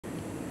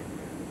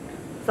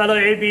Fellow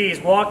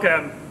ABs,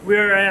 welcome.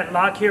 We're at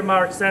Lockheed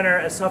Martin Center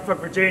at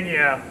Suffolk,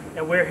 Virginia,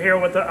 and we're here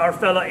with our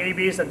fellow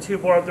ABs and two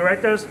board of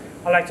directors.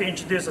 I'd like to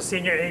introduce the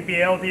senior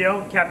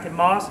ABLDO, Captain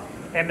Moss,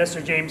 and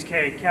Mr. James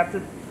K.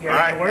 Captain, you all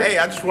have the right. word? Hey,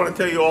 I just want to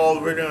tell you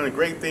all we're doing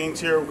great things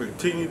here. We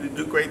continue to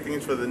do great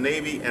things for the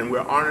Navy, and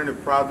we're honored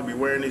and proud to be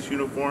wearing this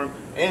uniform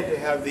and to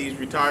have these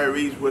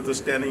retirees with us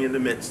standing in the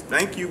midst.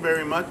 Thank you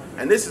very much.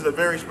 And this is a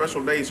very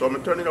special day, so I'm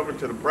going to turn it over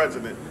to the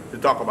President to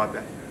talk about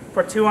that.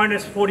 For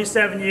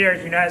 247 years,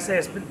 the United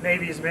States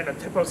Navy has been a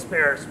tip of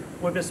spears.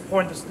 We've been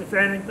supporting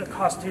defending the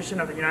Constitution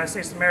of the United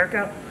States of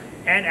America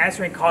and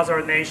answering calls of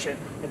our nation.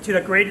 And to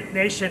the great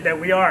nation that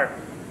we are,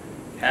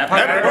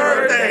 Happy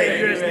birthday,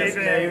 U.S.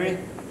 Navy.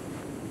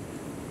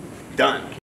 Done.